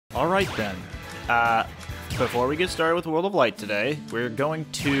Alright then. Before we get started with World of Light today, we're going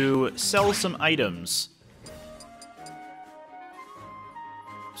to sell some items.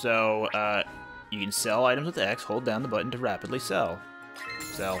 So, you can sell items with X, hold down the button to rapidly sell.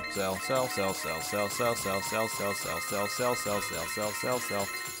 Sell, sell, sell, sell, sell, sell, sell, sell, sell, sell, sell, sell, sell, sell, sell, sell, sell.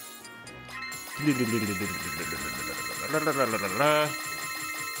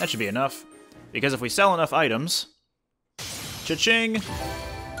 That should be enough. Because if we sell enough items, cha-ching,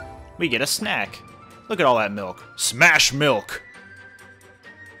 we get a snack. Look at all that milk. Smash milk!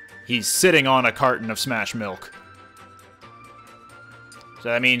 He's sitting on a carton of Smash milk. So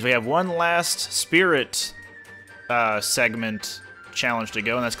that means we have one last spirit segment challenge to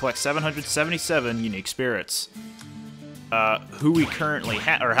go, and that's collect 777 unique spirits. Who we currently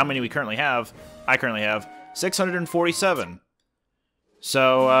have, or how many we currently have, I currently have 647.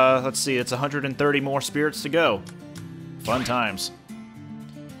 So, let's see, it's 130 more spirits to go. Fun times.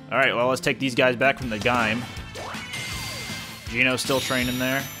 Alright, well, let's take these guys back from the Gaim. Gino's still training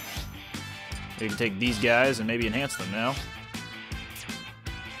there. We can take these guys and maybe enhance them now.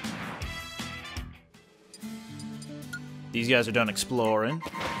 These guys are done exploring.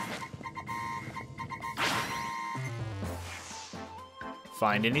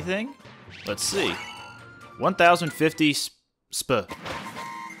 Find anything? Let's see. 1,050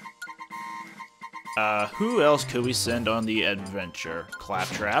 who else could we send on the adventure?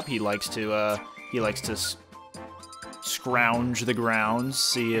 Claptrap. He likes to scrounge the grounds,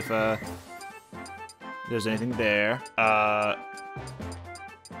 see if there's anything there.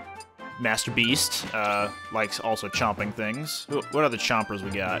 Master Beast likes also chomping things. What other chompers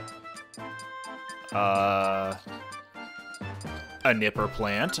we got? A nipper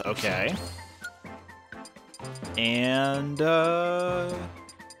plant. Okay. And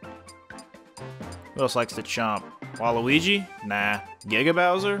who else likes to chomp? Waluigi? Nah. Giga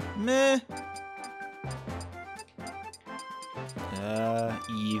Bowser? Meh.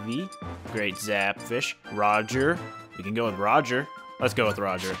 Eevee. Great Zapfish. Roger. We can go with Roger. Let's go with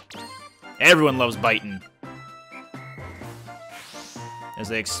Roger. Everyone loves biting. As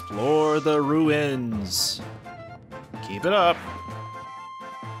they explore the ruins. Keep it up.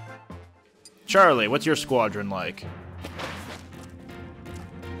 Charlie, what's your squadron like?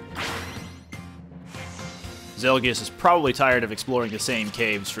 Zelgius is probably tired of exploring the same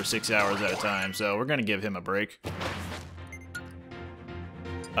caves for 6 hours at a time, so we're gonna give him a break.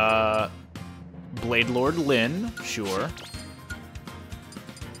 Blade Lord Lyn, sure.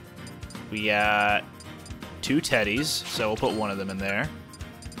 We got 2 teddies, so we'll put one of them in there.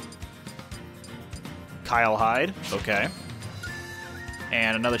 Kyle Hyde, okay.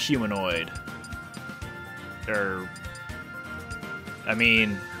 And another humanoid. I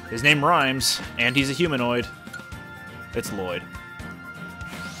mean, his name rhymes, and he's a humanoid. It's Lloyd.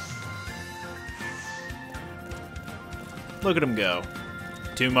 Look at him go.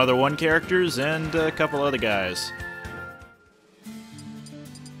 2 Mother 1 characters and a couple other guys.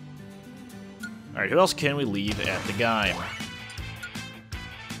 Alright, who else can we leave at the Gaim?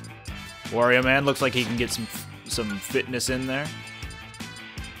 Wario Man looks like he can get some fitness in there.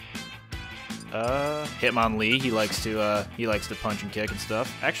 Hitmonlee, he likes to punch and kick and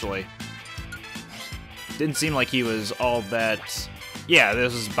stuff. Actually, didn't seem like he was all that. Yeah,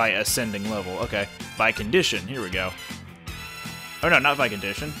 this is by ascending level. Okay, by condition. Here we go. Oh no, not by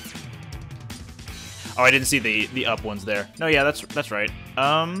condition. Oh, I didn't see the up ones there. No, yeah, that's right.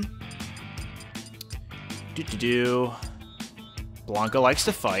 Blanca likes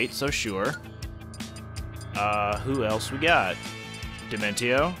to fight, so sure. Who else we got?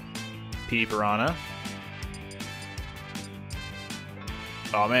 Dementio, Petey Piranha.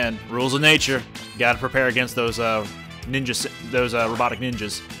 Oh man, rules of nature. Gotta prepare against those ninjas, those robotic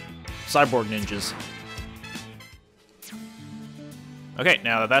ninjas, cyborg ninjas. Okay,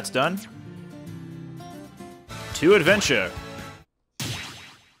 now that that's done, to adventure.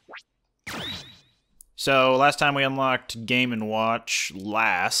 So last time we unlocked Game & Watch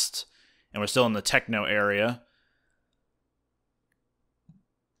last, and we're still in the techno area.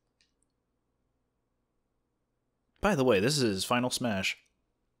 By the way, this is his final smash.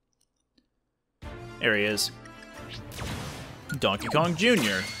 There he is. Donkey Kong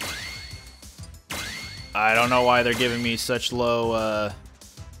Jr. I don't know why they're giving me such low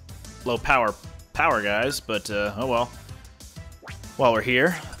power guys, but oh well. While we're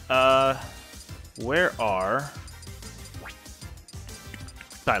here, where are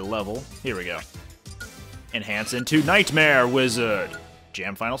by level? Here we go. Enhance into Nightmare Wizard.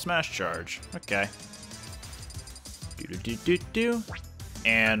 Jam Final Smash Charge. Okay.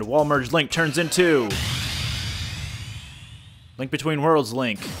 And Wall Merge Link turns into Link between worlds,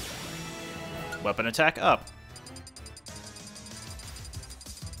 Link. Weapon attack up.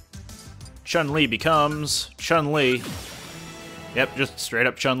 Chun-Li becomes Chun-Li. Yep, just straight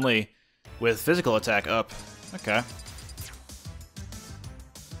up Chun-Li. With physical attack up. Okay.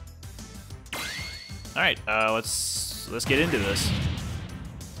 Alright, let's get into this.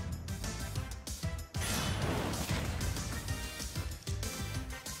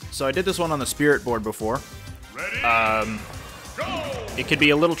 So I did this one on the Spirit board before. It could be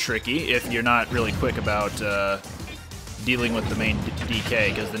a little tricky if you're not really quick about dealing with the main DK,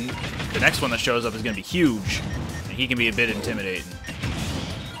 because the next one that shows up is going to be huge, and he can be a bit intimidating.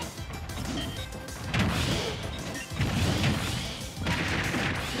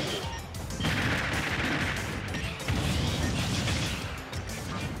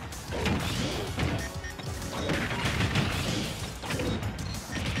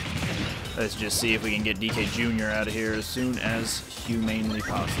 Let's just see if we can get DK Jr. out of here as soon as humanly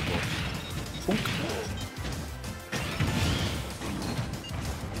possible. Boink.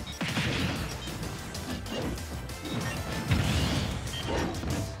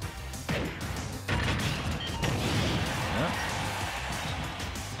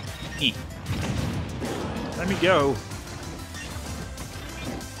 Yeah. Let me go.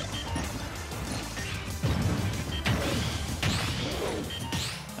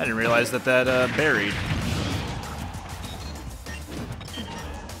 I didn't realize that buried.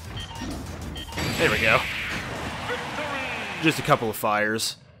 There we go. Just a couple of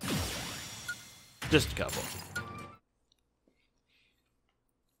fires. Just a couple.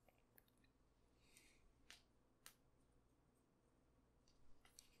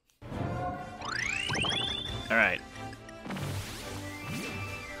 Alright.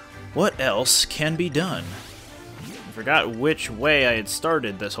 What else can be done? I forgot which way I had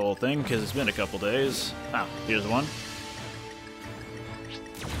started this whole thing, because it's been a couple days. Oh, here's one.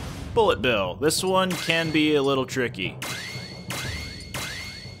 Bullet Bill. This one can be a little tricky.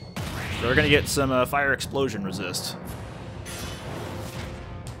 So we're going to get some fire explosion resist.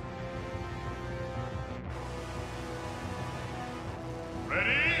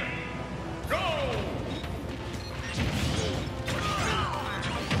 Ready? Go!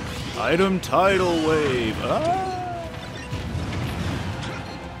 Item Tidal Wave. Ah!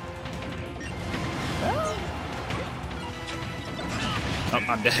 Oh,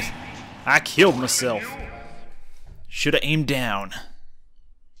 I'm dead. I killed myself. Should have aimed down.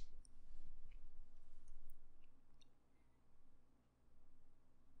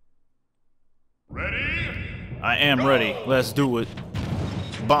 Ready? I am ready. Let's do it.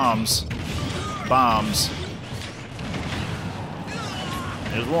 Bombs. Bombs.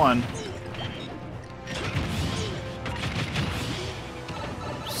 There's one.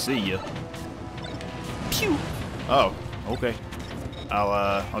 See ya. Pew. Oh, okay.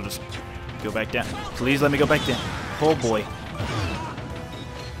 I'll just go back down. Please let me go back down. Oh boy.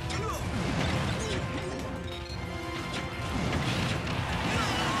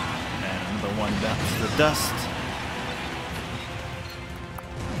 And the one that's the dust.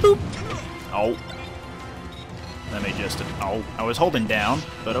 Boop. Oh. Let me just. Oh, I was holding down,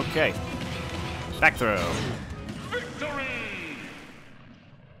 but okay. Back throw. Victory!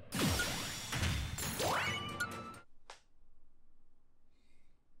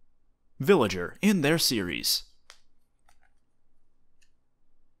 Villager in their series.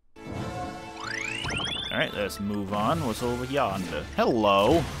 Alright, let's move on. What's over yonder?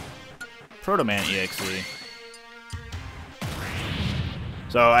 Hello! Proto-Man EXE.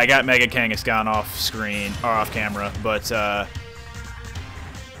 So I got Mega Kangaskhan off screen, or off camera, but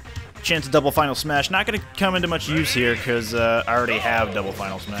chance of double Final Smash not going to come into much use here because I already have double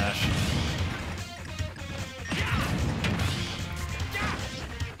Final Smash.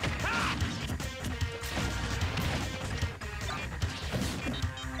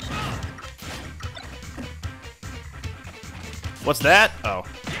 What's that? Oh,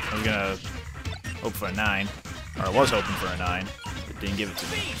 I was gonna hope for a 9. Or I was hoping for a 9. But didn't give it to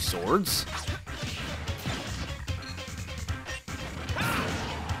me. Swords?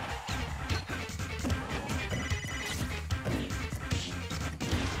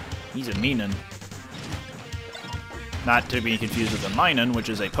 He's a meanin'. Not to be confused with a Minun, which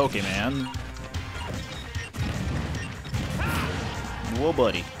is a Pokemon. Whoa,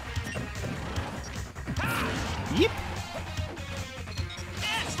 buddy. Yep.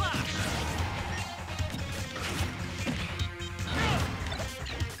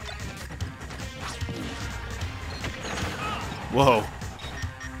 Whoa.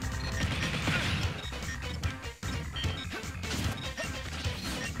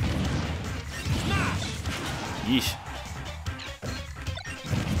 Yeesh.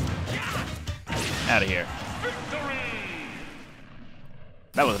 Out of here. Victory!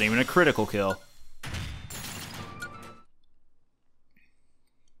 That wasn't even a critical kill.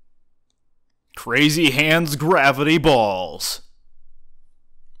 Crazy Hands Gravity Balls.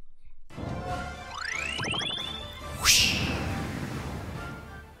 Whoosh.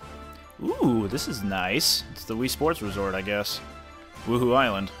 Ooh, this is nice. It's the Wii Sports Resort, I guess. Woohoo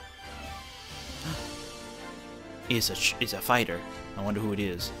Island. It's a fighter. I wonder who it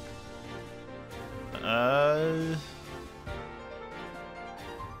is.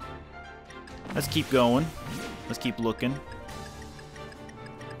 Let's keep going. Let's keep looking.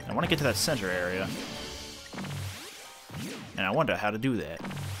 I want to get to that center area. And I wonder how to do that.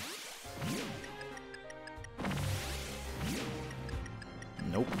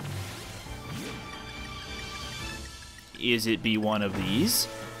 Nope. Is it be one of these?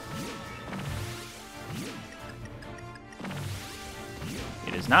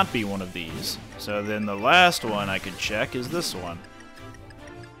 It is not be one of these. So then the last one I could check is this one.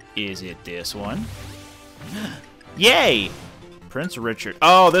 Is it this one? Yay! Prince Richard.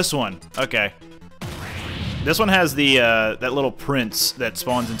 Oh, this one. Okay. This one has the that little prince that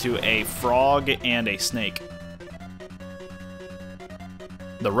spawns into a frog and a snake.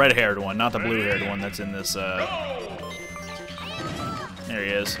 The red-haired one, not the blue-haired one that's in this. There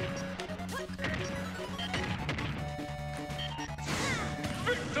he is.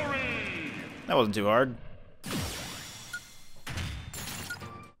 Victory! That wasn't too hard.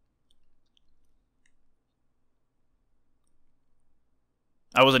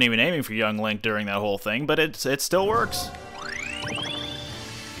 I wasn't even aiming for young Link during that whole thing, but it still works.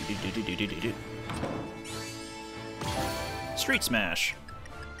 Street Smash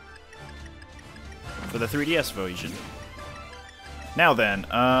for the 3DS version. Now then,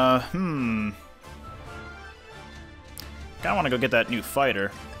 kinda wanna go get that new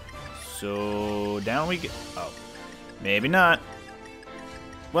fighter. So, down we go. Oh, maybe not.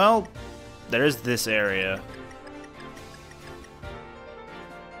 Well, there's this area.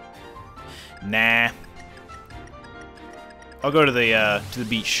 Nah. I'll go to the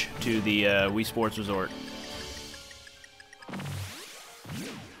beach, to the Wii Sports Resort.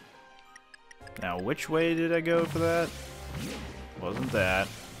 Now, which way did I go for that? Wasn't that.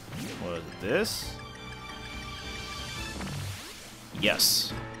 Was it this?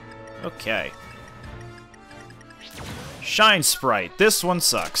 Yes. Okay. Shine Sprite. This one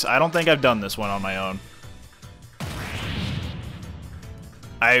sucks. I don't think I've done this one on my own.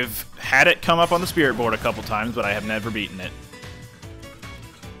 I've had it come up on the Spirit board a couple times, but I have never beaten it.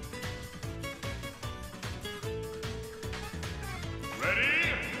 Ready?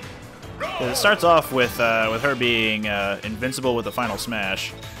 Go! It starts off with her being invincible with the final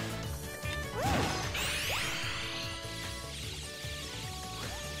smash.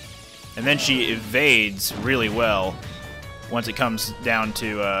 And then she evades really well once it comes down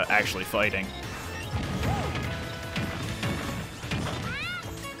to actually fighting.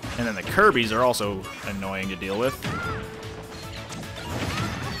 And then the Kirby's are also annoying to deal with.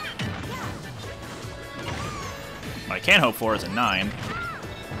 What I can hope for is a 9.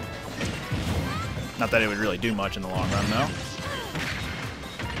 Not that it would really do much in the long run, though.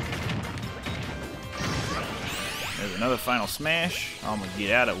 There's another final smash. I'm gonna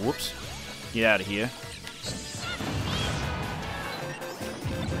get out of whoops. Get out of here.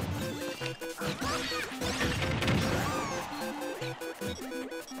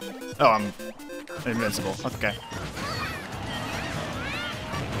 Oh, I'm invincible. Okay.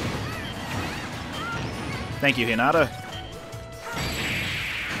 Thank you, Hinata.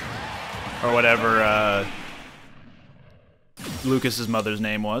 Or whatever Lucas's mother's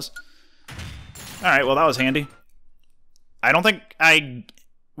name was. Alright, well that was handy. I don't think I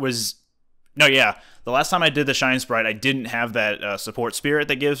was... No, yeah. The last time I did the Shine Sprite, I didn't have that support spirit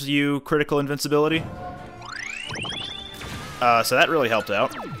that gives you critical invincibility. So that really helped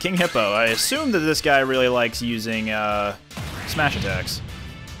out. King Hippo. I assume that this guy really likes using smash attacks.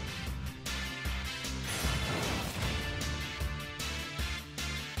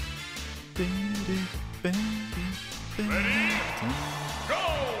 Ready? Go!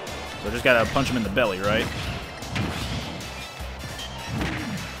 So I just gotta punch him in the belly, right?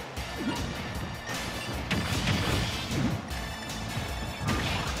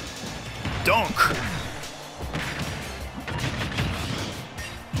 Dunk!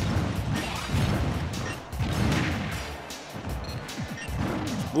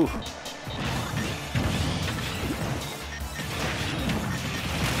 Ooh.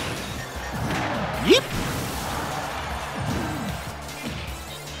 Yeep!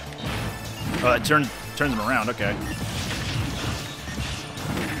 Oh, that turns him around, okay.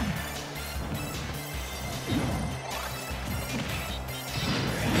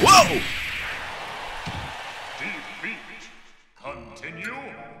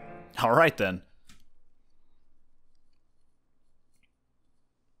 All right, then.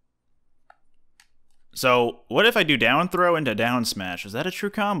 So, what if I do down throw into down smash? Is that a true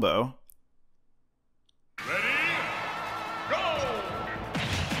combo? Ready? Go!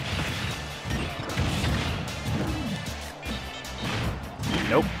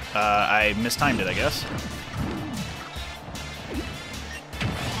 Nope. I mistimed it, I guess.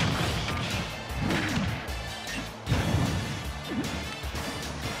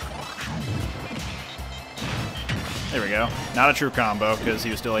 There we go. Not a true combo, because he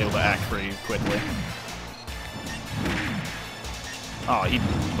was still able to act pretty quickly. Oh, he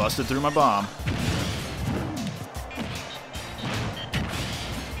busted through my bomb.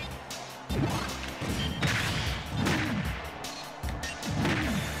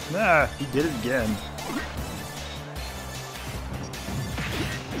 Ah, he did it again.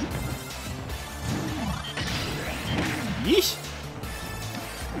 Yeesh.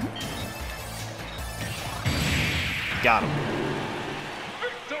 Got him.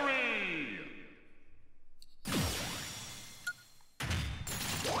 Victory!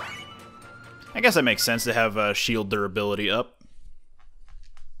 I guess that makes sense to have shield durability up.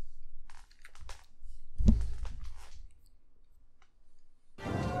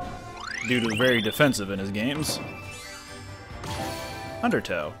 Dude was very defensive in his games.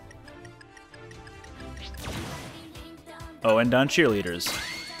 Undertow. Oh, and down cheerleaders.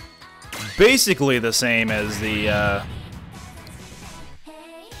 Basically the same as the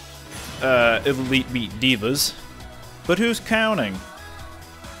Elite Beat Divas. But who's counting?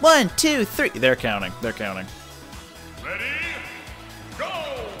 1, 2, 3. They're counting. They're counting. Ready? Go!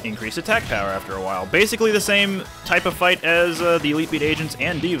 Increased attack power after a while. Basically the same type of fight as the Elite Beat Agents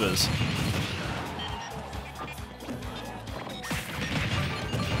and Divas.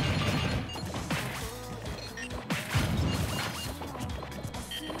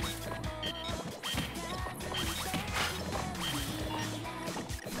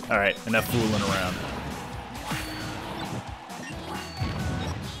 Alright, enough fooling around.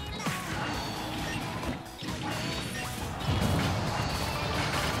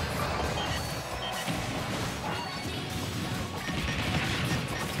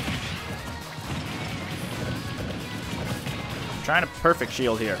 Trying to perfect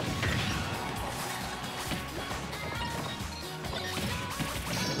shield here.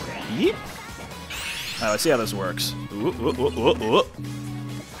 Yeep. Let's see how this works. Ooh, ooh, ooh, ooh, ooh.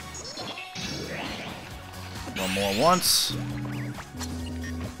 One more once.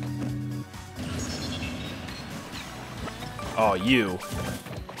 Oh, you.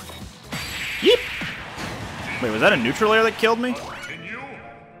 Yeep. Wait, was that a neutral air that killed me? Continue.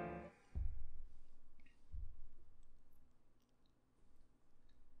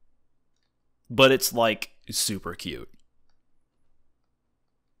 But it's like super cute.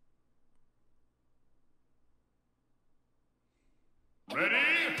 Ready?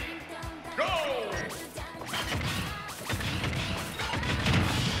 Go!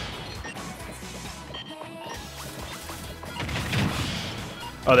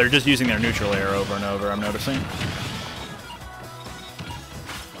 Oh, they're just using their neutral air over and over, I'm noticing.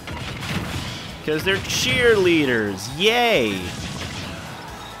 Because they're cheerleaders. Yay!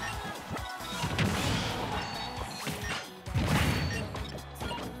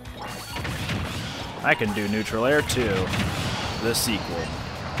 I can do neutral air too. The sequel.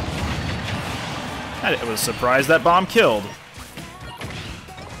 I was surprised that bomb killed.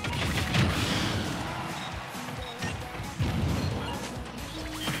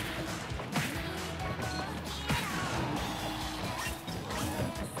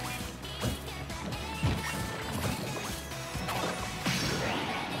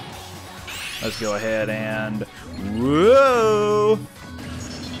 Let's go ahead and whoa,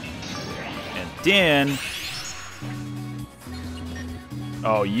 and then.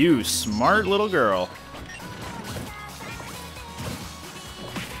 Oh, you smart little girl.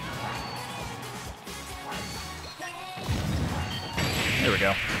 There we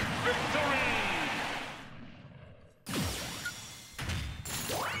go.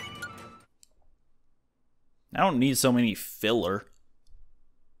 I don't need so many filler.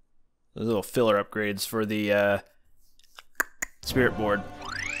 Those little filler upgrades for the spirit board.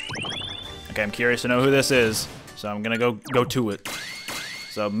 Okay, I'm curious to know who this is, so I'm gonna go to it.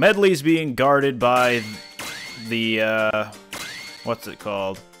 So Medley's being guarded by the what's it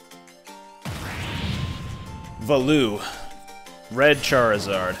called? Valoo. Red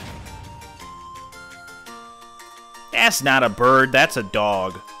Charizard. That's not a bird, that's a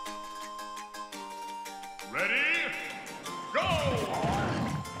dog. Ready? Go!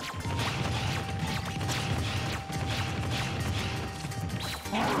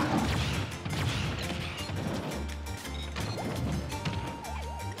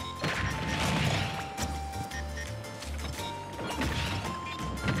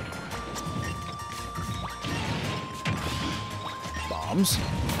 Bombs.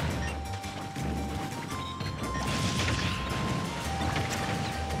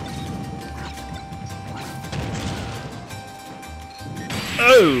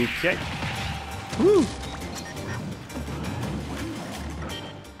 Okay. Woo.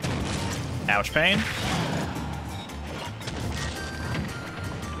 Ouch pain.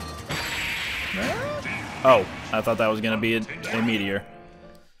 Oh, I thought that was gonna be a meteor.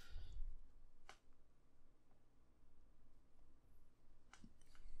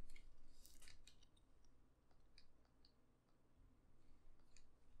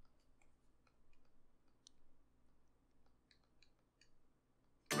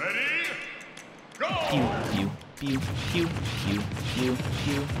 Ready? Go! Pew, pew, pew, pew, pew, pew,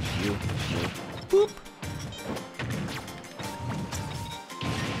 pew, pew, pew. Boop.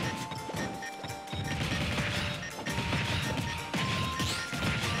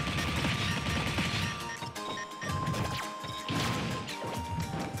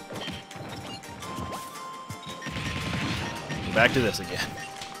 Back to this again.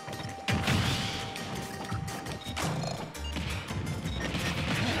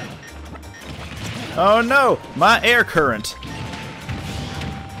 Oh no! My air current!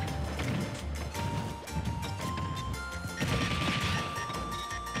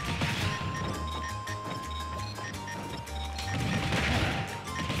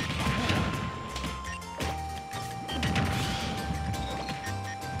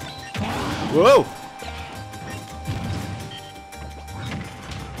 Whoa!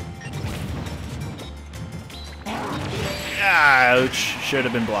 Ouch! Should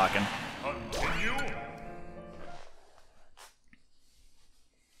have been blocking. Continue.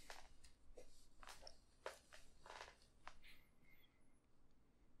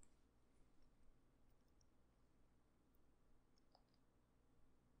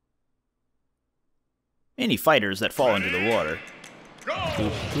 Any fighters that fall into the water. Go!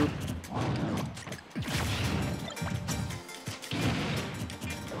 Boop, boop.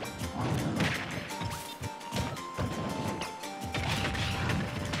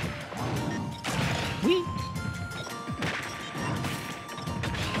 Whee!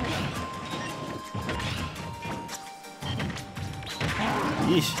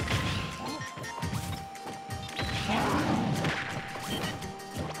 Yeesh.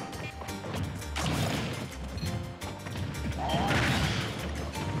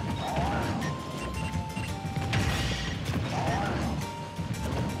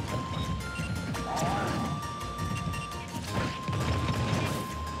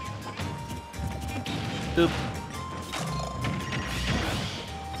 Boop.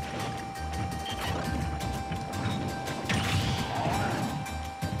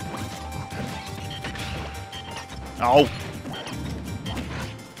 Oh.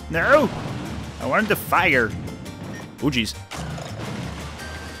 No! I wanted to fire. Oh, jeez.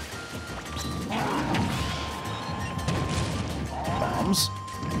 Bombs.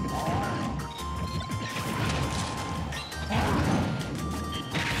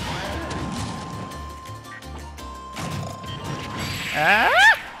 Ah!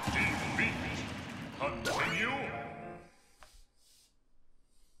 Defeat. Continue.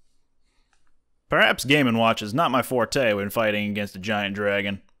 Perhaps Game & Watch is not my forte when fighting against a giant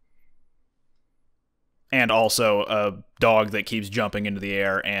dragon. And also a dog that keeps jumping into the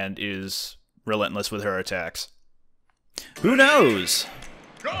air and is relentless with her attacks. Who knows?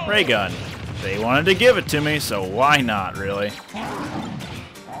 Go! Ray gun. They wanted to give it to me, so why not, really?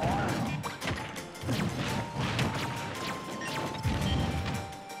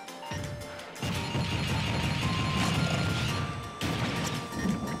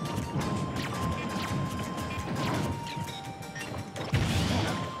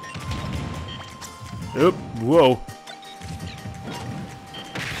 Oop, whoa.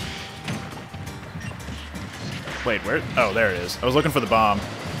 Wait, where? Oh, there it is. I was looking for the bomb.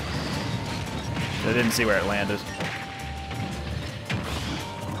 I didn't see where it landed.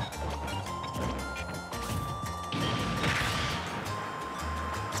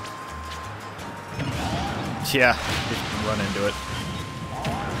 Yeah, just run into it.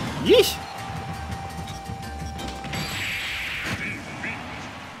 Yeesh!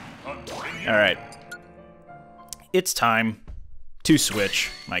 Alright. It's time to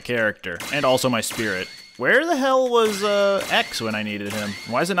switch my character, and also my spirit. Where the hell was X when I needed him?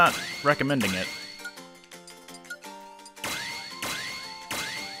 Why is it not recommending it?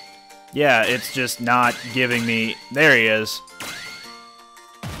 Yeah, it's just not giving me... There he is.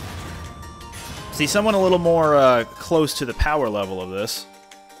 See, someone a little more close to the power level of this,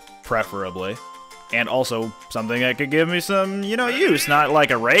 preferably. And also something that could give me some, you know, use, not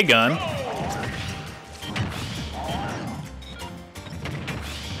like a ray gun.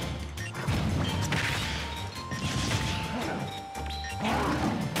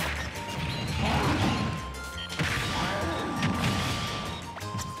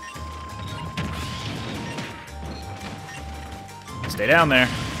 Stay down there.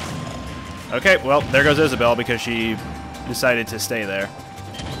 Okay, well, there goes Isabelle because she decided to stay there.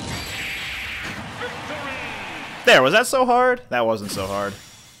 There, was that so hard? That wasn't so hard.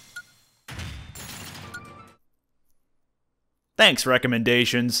 Thanks,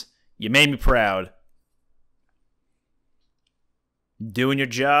 recommendations. You made me proud. Doing your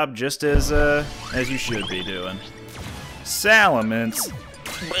job just as you should be doing. Salamence.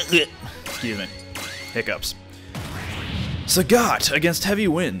 Excuse me. Hiccups. Sagat against heavy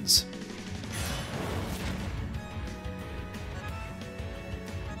winds.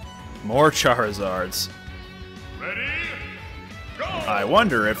 More Charizards. Ready? Go! I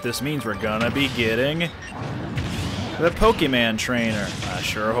wonder if this means we're gonna be getting the Pokemon trainer. I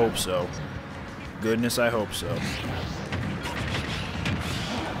sure hope so. Goodness, I hope so.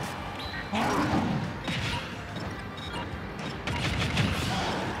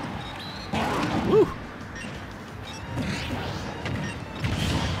 Woo!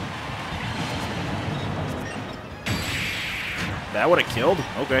 That would have killed?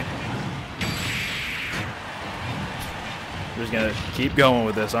 Okay. We're just gonna keep going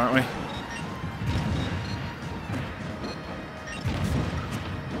with this, aren't we?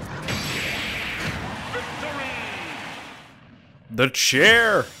 The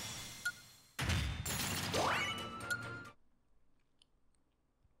chair!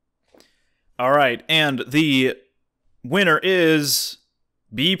 Alright, and the winner is...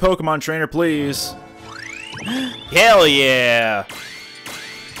 Be Pokemon Trainer, please. Hell yeah!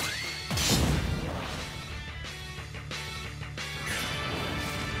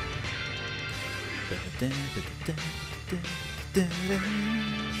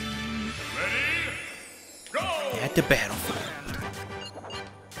 Ready? Go! At the battlefield.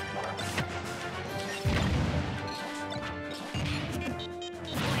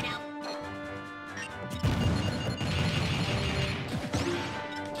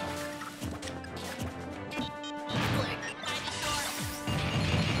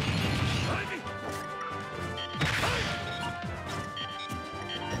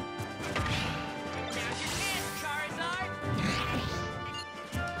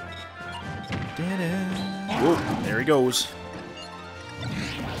 Whoa, there he goes.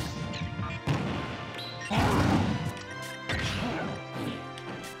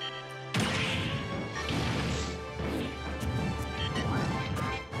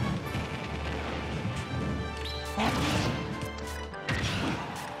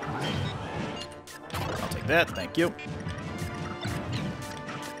 I'll take that, thank you.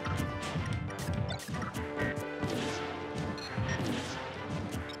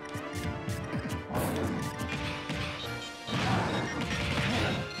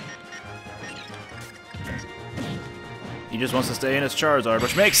 He just wants to stay in his Charizard,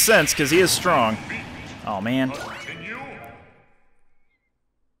 which makes sense because he is strong. Oh man. Continue.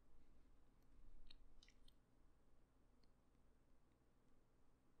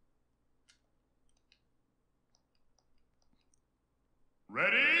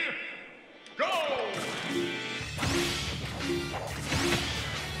 Ready? Go!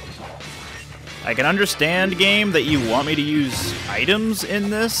 I can understand, game, that you want me to use items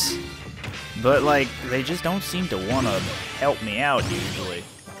in this, but like, they just don't seem to want to help me out usually.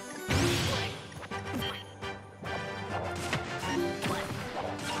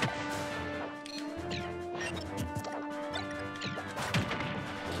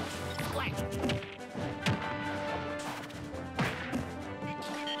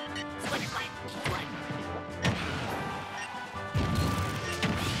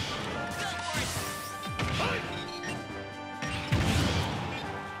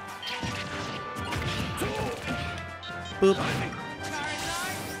 Boop.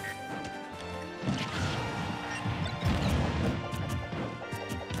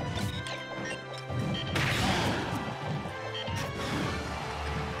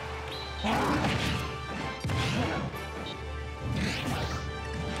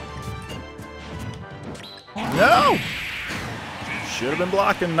 No! Should have been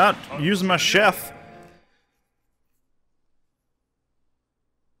blocking, not using my chef.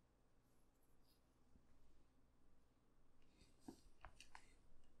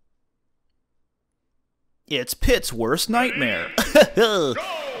 It's Pit's worst nightmare.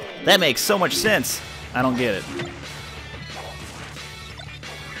 That makes so much sense. I don't get it.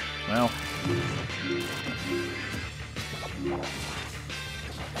 Well.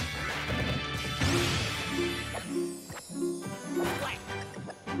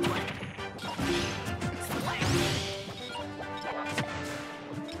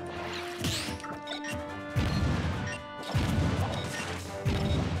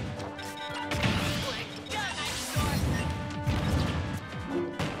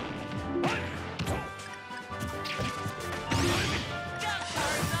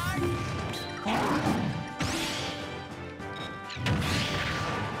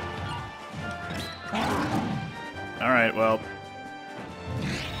 Alright, well.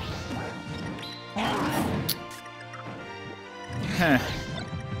 Huh.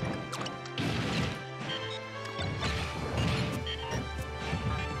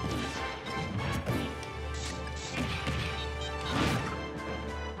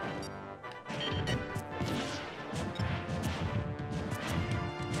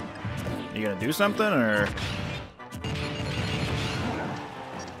 You gonna do something, or...?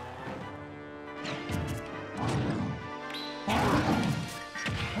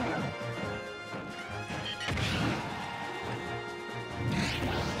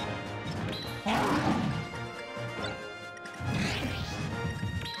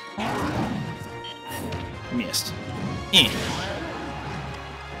 Missed.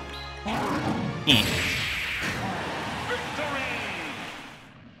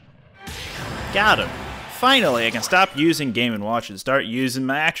 Got him. Finally, I can stop using Game & Watch and start using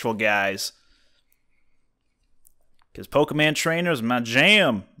my actual guys. Because Pokemon Trainer is my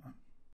jam.